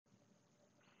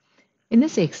In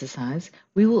this exercise,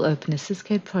 we will open a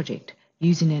SysCAD project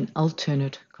using an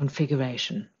alternate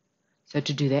configuration. So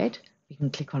to do that, we can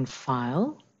click on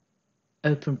File,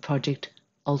 Open Project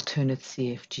Alternate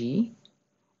CFG,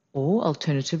 or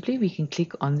alternatively, we can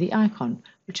click on the icon,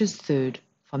 which is third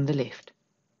from the left,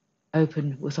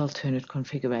 Open with Alternate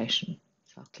Configuration.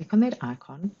 So I'll click on that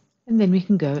icon, and then we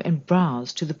can go and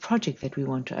browse to the project that we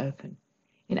want to open.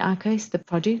 In our case, the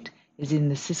project is in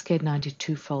the SysCAD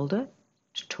 92 folder,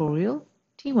 Tutorial,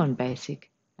 T1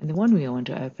 Basic, and the one we want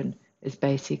to open is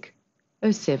Basic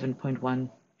 07.1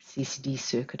 CCD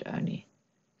circuit only.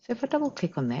 So if I double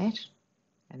click on that,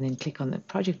 and then click on the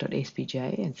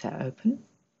project.spj and say Open,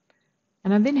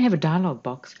 and I then have a dialog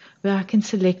box where I can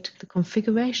select the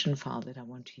configuration file that I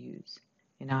want to use.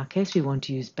 In our case, we want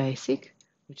to use Basic,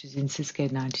 which is in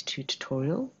SysCAD 92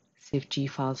 Tutorial, CFG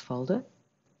Files folder,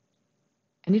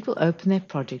 and it will open that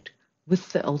project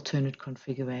with the alternate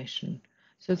configuration.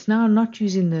 So it's now not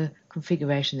using the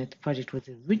configuration that the project was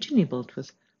originally built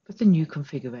with, but the new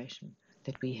configuration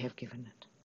that we have given it.